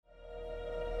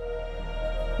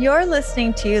You're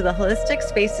listening to the Holistic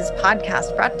Spaces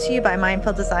podcast brought to you by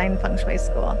Mindful Design Feng Shui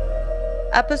School.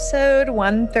 Episode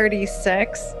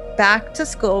 136, Back to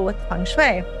School with Feng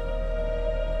Shui.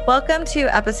 Welcome to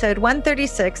episode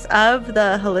 136 of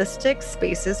the Holistic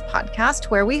Spaces podcast,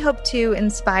 where we hope to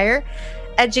inspire,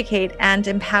 educate, and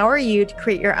empower you to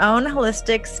create your own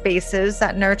holistic spaces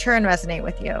that nurture and resonate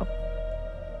with you.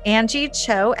 Angie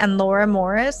Cho and Laura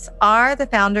Morris are the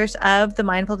founders of the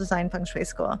Mindful Design Feng Shui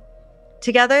School.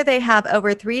 Together, they have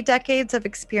over 3 decades of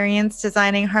experience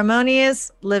designing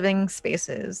harmonious living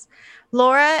spaces.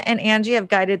 Laura and Angie have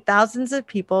guided thousands of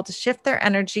people to shift their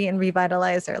energy and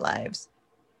revitalize their lives.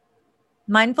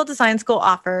 Mindful Design School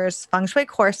offers feng shui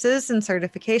courses and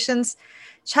certifications.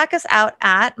 Check us out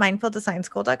at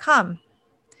mindfuldesignschool.com.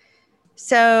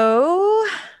 So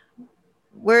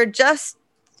we're just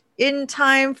in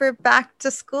time for back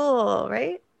to school,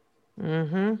 right?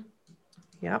 Mm-hmm.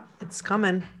 Yep, it's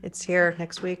coming. It's here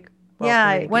next week.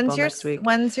 Yeah. When's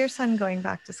your son going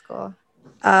back to school?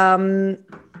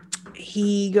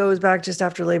 He goes back just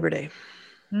after Labor Day.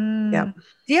 Yeah.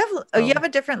 Do you have a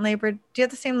different Labor? Do you have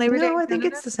the same Labor Day? No, I think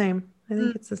it's the same.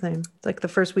 It's the same. It's like the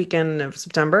first weekend of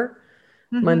September.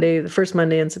 The first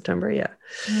Monday in September. Yeah.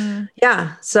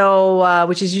 Yeah. So,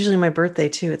 which is usually my birthday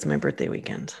too. It's my birthday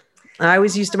weekend. My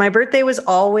birthday was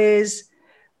always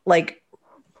like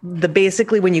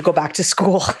basically when you go back to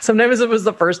school. Sometimes it was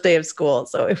the first day of school.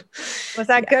 So was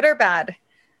that good or bad?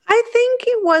 I think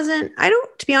it wasn't,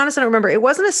 to be honest, I don't remember. It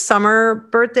wasn't a summer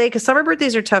birthday, because summer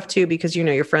birthdays are tough too, because,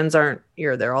 your friends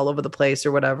they're all over the place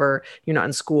or whatever. You're not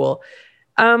in school.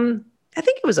 I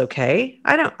think it was okay.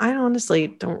 I honestly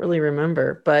don't really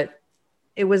remember, but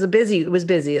it was busy.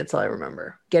 That's all I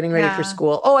remember. Getting ready for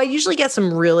school. Oh, I usually get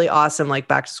some really awesome, like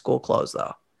back to school clothes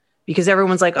though, because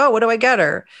everyone's like, oh, what do I get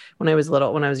her? When I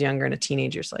was younger and a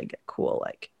teenager. So I get cool,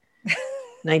 like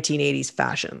 1980s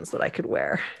fashions that I could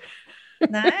wear.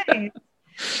 Nice.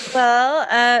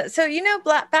 Well, so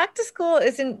back to school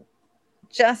isn't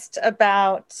just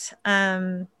about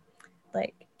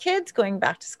like kids going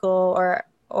back to school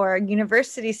or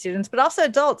university students, but also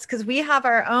adults, because we have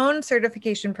our own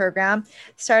certification program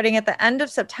starting at the end of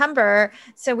September.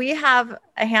 So we have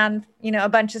a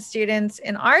bunch of students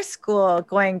in our school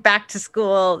going back to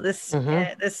school this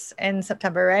in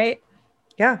September, right?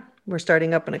 Yeah. We're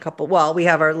starting up in a couple. Well, we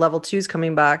have our level 2s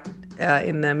coming back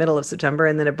in the middle of September,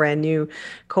 and then a brand new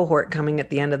cohort coming at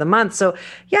the end of the month. So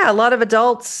yeah, a lot of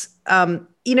adults,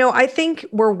 I think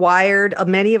we're wired.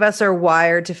 Many of us are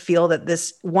wired to feel that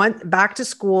this one back to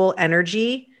school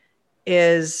energy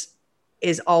is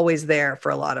always there for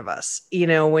a lot of us.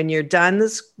 When you're done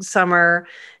this summer,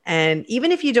 and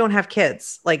even if you don't have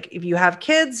kids, like if you have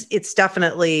kids, it's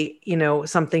definitely,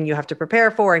 something you have to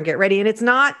prepare for and get ready. And it's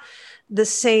not the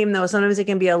same though. Sometimes it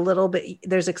can be a little bit,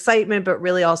 there's excitement, but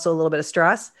really also a little bit of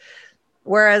stress.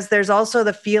 Whereas there's also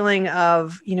the feeling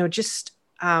of, just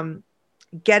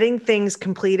getting things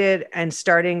completed and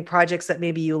starting projects that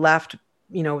maybe you left,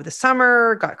 the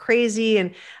summer got crazy.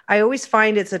 And I always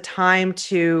find it's a time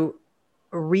to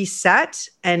reset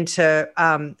and to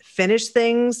finish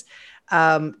things,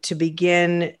 to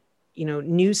begin,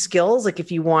 new skills. Like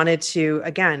if you wanted to,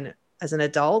 again, as an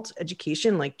adult,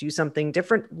 education, like do something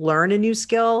different, learn a new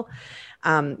skill,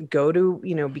 go to,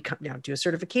 do a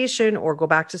certification or go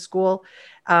back to school.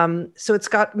 So it's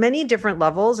got many different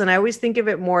levels. And I always think of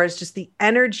it more as just the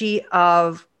energy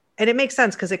of, and it makes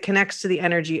sense because it connects to the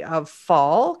energy of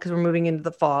fall, because we're moving into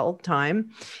the fall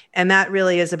time. And that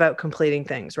really is about completing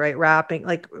things, right? Wrapping,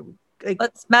 like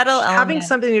let's metal having element.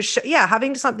 something to show. Yeah.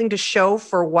 Having something to show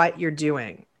for what you're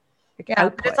doing.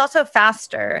 But it's also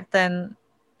faster than,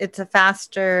 it's a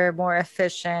faster, more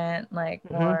efficient, like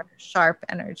more sharp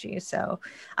energy. So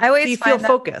I always feel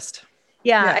focused.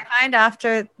 Yeah. I find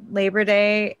after Labor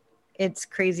Day, it's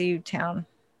crazy town.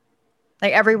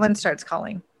 Like everyone starts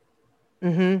calling.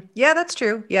 Yeah, that's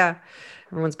true. Yeah.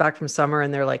 Everyone's back from summer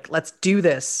and they're like, let's do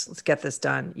this. Let's get this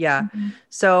done. Yeah.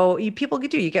 So you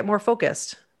get more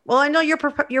focused. Well, I know you're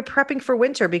prepping for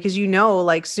winter, because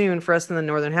like soon for us in the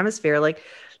Northern Hemisphere, like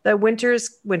the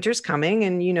winter's coming,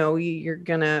 and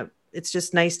it's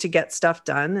just nice to get stuff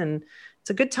done, and it's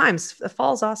a good time. The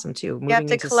fall's awesome too. You have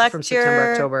to collect from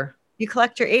September, October. You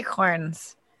collect your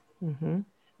acorns.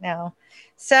 Now.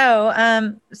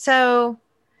 So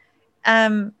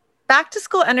back to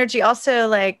school energy also,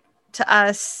 like to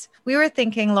us, Laura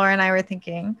and I were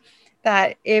thinking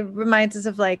that it reminds us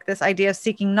of like this idea of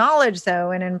seeking knowledge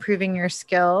though, and improving your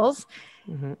skills.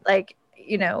 Like,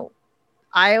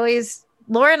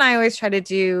 Laura and I always try to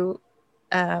do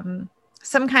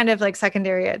some kind of like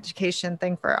secondary education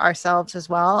thing for ourselves as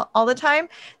well all the time.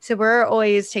 So we're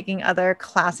always taking other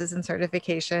classes and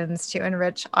certifications to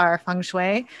enrich our feng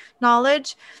shui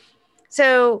knowledge.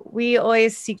 So we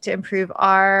always seek to improve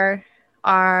our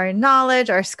knowledge,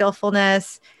 our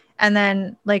skillfulness. And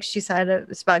then, like she said,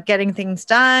 it's about getting things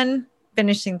done,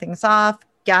 finishing things off,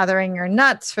 gathering your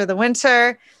nuts for the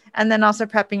winter, and then also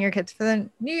prepping your kids for the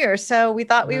new year. So we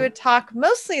thought we would talk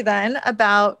mostly then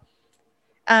about,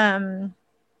 well,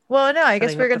 no, I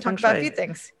guess we're going to talk about a few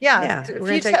things. Yeah. We're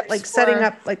going to take like setting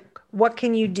up, like what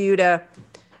can you do to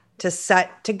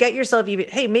get yourself even,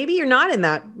 hey, maybe you're not in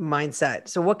that mindset.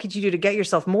 So what could you do to get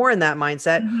yourself more in that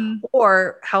mindset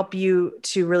or help you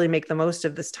to really make the most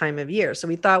of this time of year? So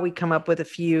we thought we'd come up with a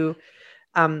few,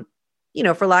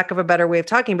 for lack of a better way of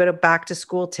talking about back to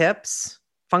school tips,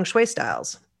 feng shui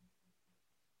styles.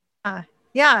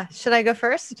 Yeah. Should I go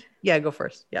first? Yeah, go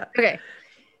first. Yeah. Okay.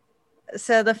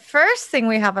 So the first thing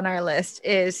we have on our list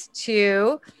is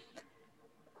to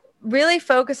really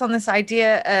focus on this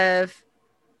idea of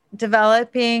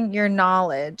developing your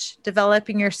knowledge,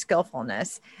 developing your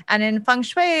skillfulness. And in feng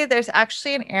shui, there's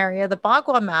actually an area, the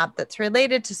Bagua map, that's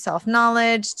related to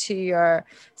self-knowledge, to your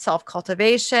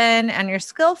self-cultivation and your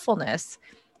skillfulness.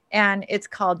 And it's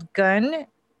called Gun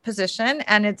position,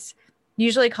 and it's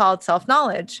usually called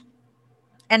self-knowledge.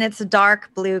 And it's a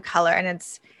dark blue color, and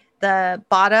it's the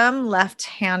bottom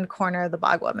left-hand corner of the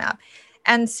Bagua map.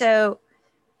 And so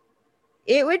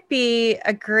it would be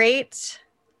a great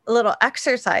little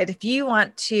exercise if you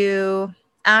want to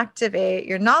activate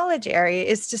your knowledge area,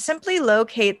 is to simply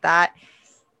locate that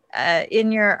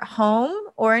in your home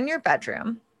or in your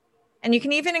bedroom. And you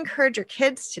can even encourage your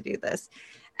kids to do this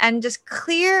and just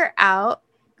clear out,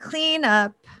 clean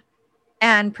up,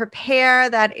 and prepare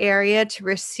that area to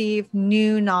receive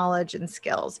new knowledge and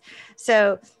skills.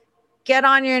 So get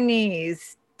on your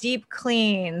knees, deep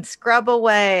clean, scrub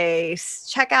away,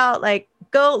 check out, like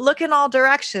go look in all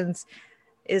directions.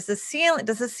 Does the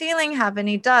ceiling have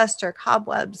any dust or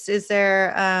cobwebs? Is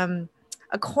there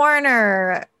a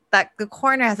corner that the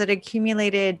corner has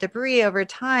accumulated debris over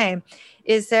time?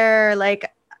 Is there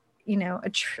like,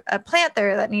 a plant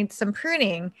there that needs some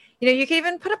pruning? You can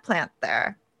even put a plant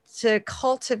there to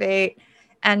cultivate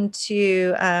and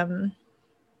to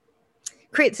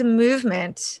create some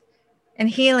movement and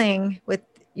healing with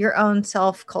your own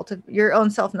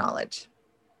self-knowledge.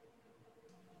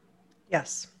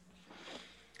 Yes.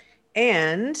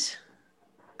 And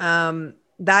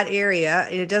that area,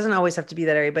 it doesn't always have to be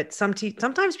that area, but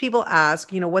sometimes people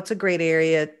ask, what's a great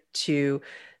area to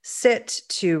sit,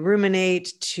 to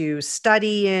ruminate, to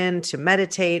study in, to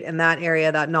meditate in that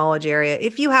area, that knowledge area.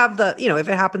 If you have if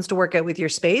it happens to work out with your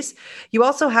space, you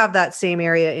also have that same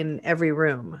area in every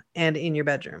room and in your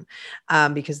bedroom,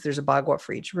 because there's a Bagua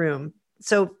for each room.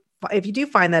 So if you do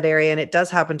find that area and it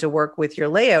does happen to work with your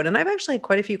layout, and I've actually had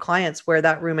quite a few clients where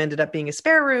that room ended up being a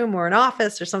spare room or an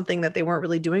office or something that they weren't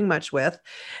really doing much with,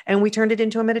 and we turned it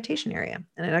into a meditation area,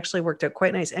 and it actually worked out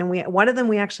quite nice. And one of them,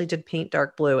 we actually did paint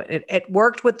dark blue. It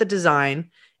worked with the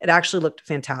design. It actually looked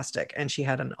fantastic. And she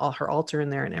had her altar in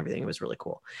there and everything. It was really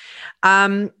cool.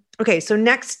 Okay. So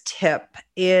next tip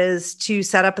is to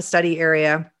set up a study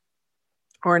area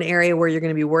or an area where you're going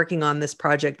to be working on this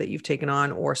project that you've taken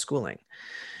on or schooling.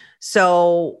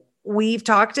 So we've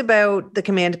talked about the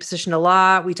command position a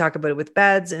lot. We talk about it with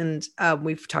beds, and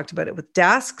we've talked about it with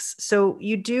desks. So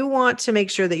you do want to make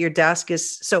sure that your desk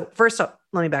is, so first off,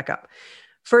 let me back up.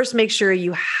 First, make sure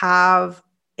you have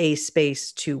a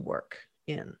space to work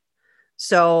in.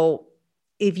 So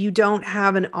if you don't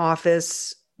have an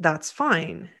office, that's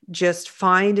fine. Just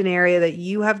find an area that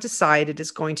you have decided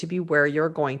is going to be where you're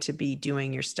going to be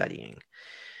doing your studying.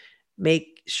 Make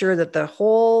sure that the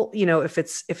whole, if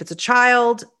it's a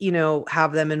child,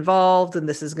 have them involved, and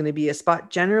this is going to be a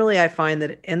spot. Generally, I find that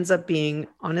it ends up being,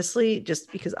 honestly,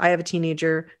 just because I have a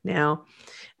teenager now,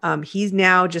 he's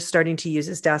now just starting to use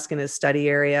his desk in his study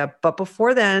area. But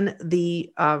before then,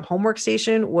 the homework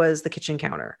station was the kitchen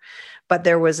counter. But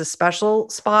there was a special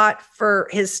spot for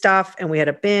his stuff, and we had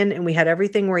a bin, and we had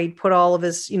everything where he'd put all of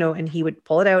his, and he would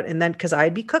pull it out. And then, because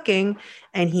I'd be cooking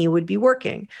and he would be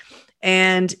working.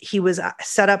 And he was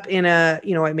set up in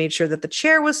I made sure that the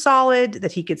chair was solid,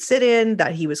 that he could sit in,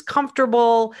 that he was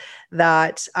comfortable,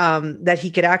 that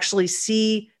he could actually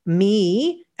see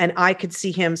me and I could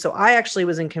see him. So I actually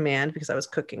was in command because I was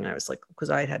cooking. I was like,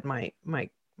 because I had my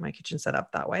kitchen set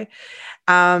up that way.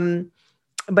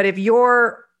 But if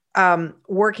you're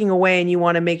working away and you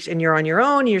want to and you're on your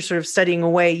own, you're sort of studying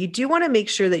away, you do want to make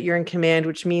sure that you're in command,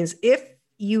 which means if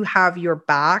you have your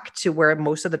back to where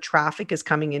most of the traffic is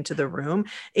coming into the room,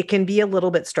 it can be a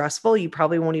little bit stressful. You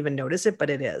probably won't even notice it, but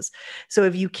it is. So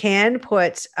if you can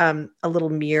put a little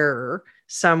mirror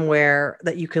somewhere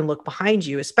that you can look behind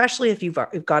you, especially if you've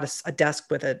got a desk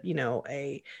with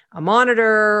a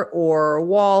monitor or a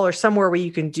wall or somewhere where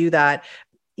you can do that,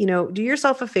 do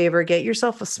yourself a favor, get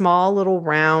yourself a small little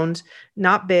round,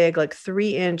 not big, like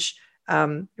 3-inch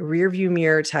rear view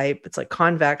mirror type. It's like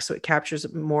convex, so it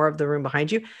captures more of the room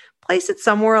behind you. Place it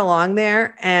somewhere along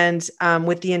there, and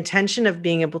with the intention of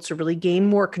being able to really gain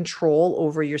more control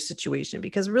over your situation,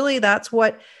 because really that's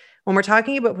what, when we're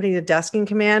talking about putting the desk in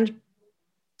command,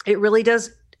 it really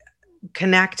does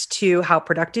connect to how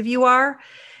productive you are,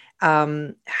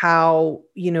 how,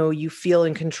 you feel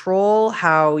in control,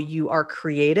 how you are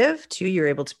creative too. You're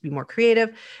able to be more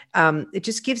creative. It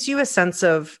just gives you a sense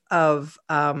of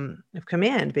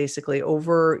command basically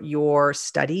over your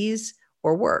studies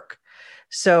or work.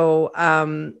 So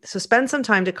spend some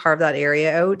time to carve that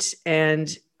area out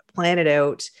and plan it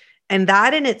out. And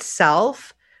that in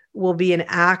itself will be an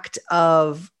act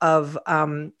of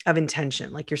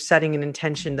intention. Like you're setting an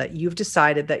intention that you've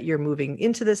decided that you're moving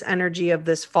into this energy of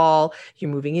this fall.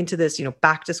 You're moving into this,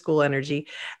 back to school energy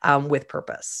with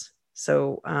purpose.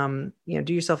 So,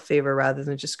 do yourself a favor rather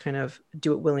than just kind of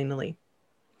do it willy-nilly.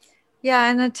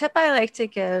 Yeah. And a tip I like to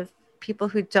give people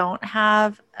who don't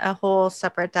have a whole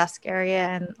separate desk area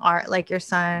and are like your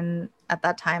son at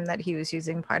that time that he was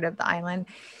using part of the island,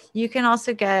 you can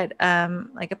also get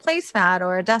like a placemat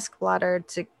or a desk blotter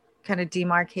to kind of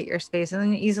demarcate your space, and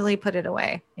then easily put it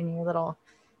away in your little,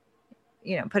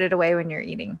 put it away when you're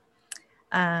eating.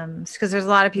 Because there's a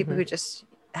lot of people who just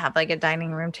have like a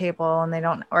dining room table and they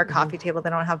don't, or a coffee table, they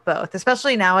don't have both,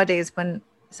 especially nowadays when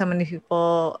so many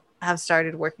people have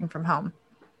started working from home.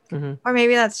 Or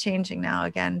maybe that's changing now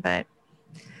again, but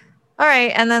all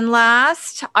right. And then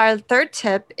last, our third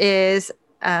tip is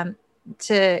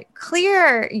to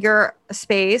clear your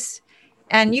space.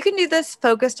 And you can do this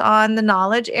focused on the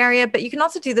knowledge area, but you can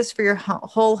also do this for your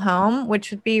whole home,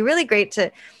 which would be really great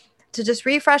to just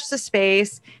refresh the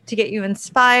space, to get you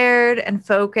inspired and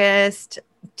focused,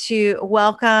 to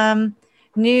welcome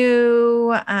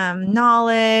new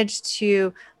knowledge,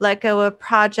 to let go of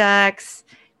projects,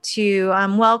 to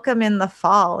welcome in the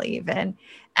fall even.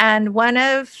 And one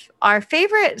of our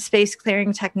favorite space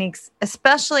clearing techniques,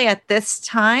 especially at this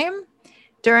time,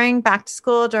 during back to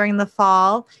school, during the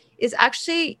fall, is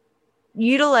actually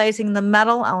utilizing the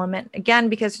metal element. Again,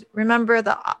 because remember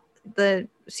the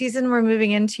season we're moving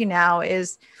into now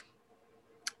is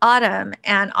autumn,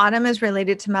 and autumn is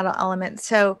related to metal elements.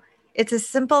 So it's as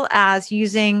simple as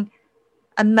using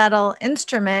a metal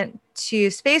instrument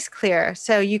to space clear.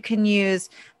 So you can use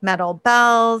metal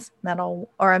bells,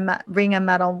 ring a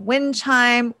metal wind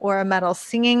chime, or a metal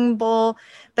singing bowl.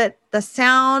 But the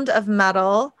sound of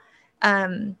metal,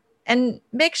 and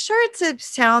make sure it's a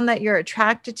sound that you're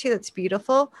attracted to, that's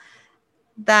beautiful,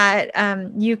 that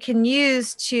you can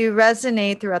use to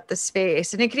resonate throughout the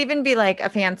space. And it could even be like a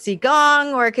fancy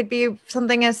gong, or it could be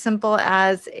something as simple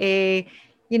as a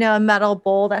metal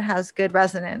bowl that has good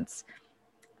resonance.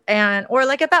 Or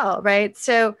like a bell, right?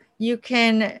 So you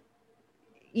can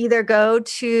either go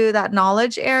to that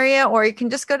knowledge area, or you can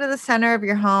just go to the center of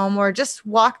your home, or just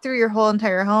walk through your whole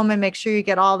entire home and make sure you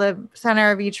get all the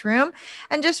center of each room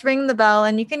and just ring the bell.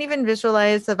 And you can even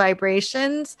visualize the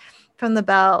vibrations from the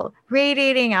bell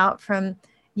radiating out from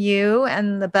you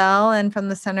and the bell and from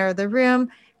the center of the room,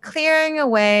 clearing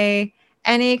away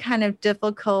any kind of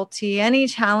difficulty, any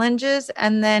challenges,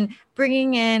 and then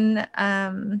bringing in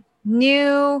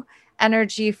new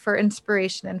energy for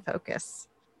inspiration and focus.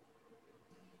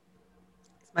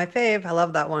 It's my fave. I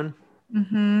love that one.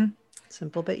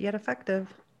 Simple but yet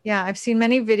effective. Yeah, I've seen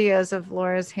many videos of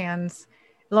Laura's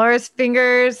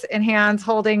fingers and hands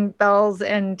holding bells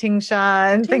and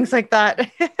tingsha and things like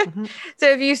that. So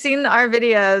if you've seen our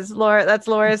videos, Laura, that's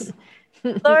Laura's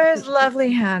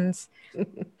lovely hands.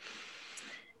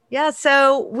 Yeah,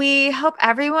 so we hope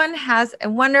everyone has a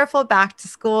wonderful back to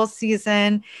school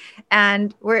season,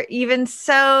 and we're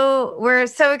so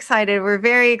excited. We're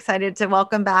very excited to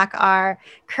welcome back our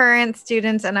current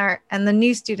students and the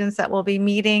new students that will be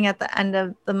meeting at the end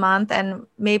of the month, and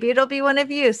maybe it'll be one of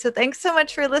you. So thanks so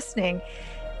much for listening.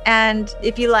 And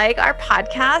if you like our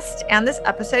podcast and this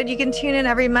episode, you can tune in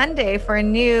every Monday for a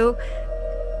new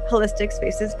Holistic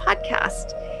Spaces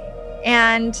podcast.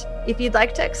 And if you'd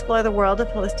like to explore the world of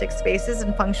holistic spaces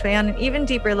and feng shui on an even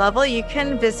deeper level, you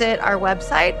can visit our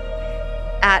website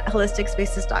at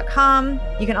holisticspaces.com.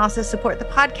 You can also support the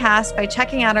podcast by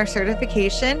checking out our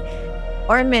certification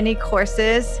or mini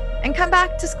courses and come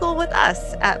back to school with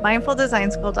us at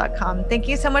mindfuldesignschool.com. Thank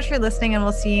you so much for listening, and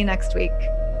we'll see you next week.